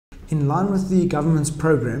In line with the government's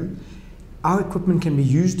program, our equipment can be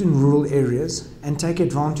used in rural areas and take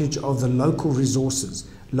advantage of the local resources.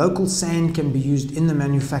 Local sand can be used in the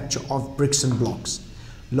manufacture of bricks and blocks.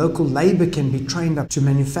 Local labor can be trained up to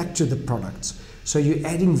manufacture the products. So you're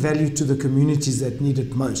adding value to the communities that need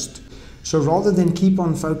it most. So rather than keep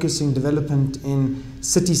on focusing development in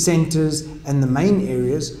city centres and the main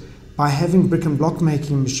areas, by having brick and block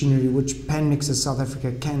making machinery, which Pan Mixers South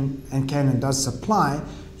Africa can and does supply,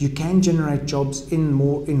 you can generate jobs in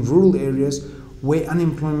rural areas where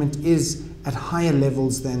unemployment is at higher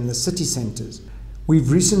levels than the city centres.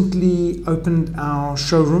 We've recently opened our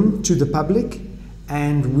showroom to the public,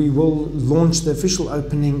 and we will launch the official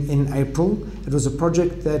opening in April. It was a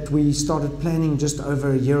project that we started planning just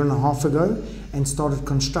over a year and a half ago and started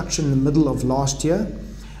construction in the middle of last year.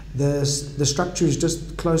 The structure is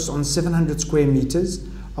just close on 700 square meters,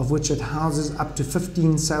 of which it houses up to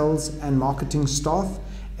 15 sales and marketing staff,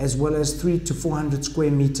 as well as 300 to 400 square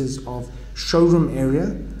meters of showroom area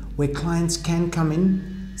where clients can come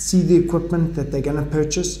in, see the equipment that they're going to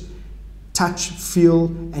purchase, touch, feel,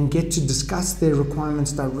 and get to discuss their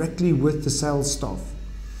requirements directly with the sales staff.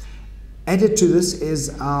 Added to this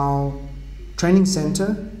is our training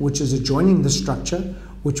center, which is adjoining the structure,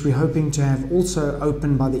 which we're hoping to have also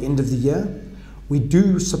open by the end of the year. We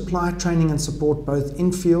do supply training and support both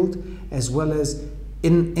in-field as well as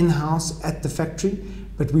in-house at the factory,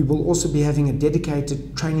 but we will also be having a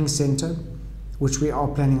dedicated training center, which we are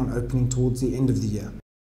planning on opening towards the end of the year.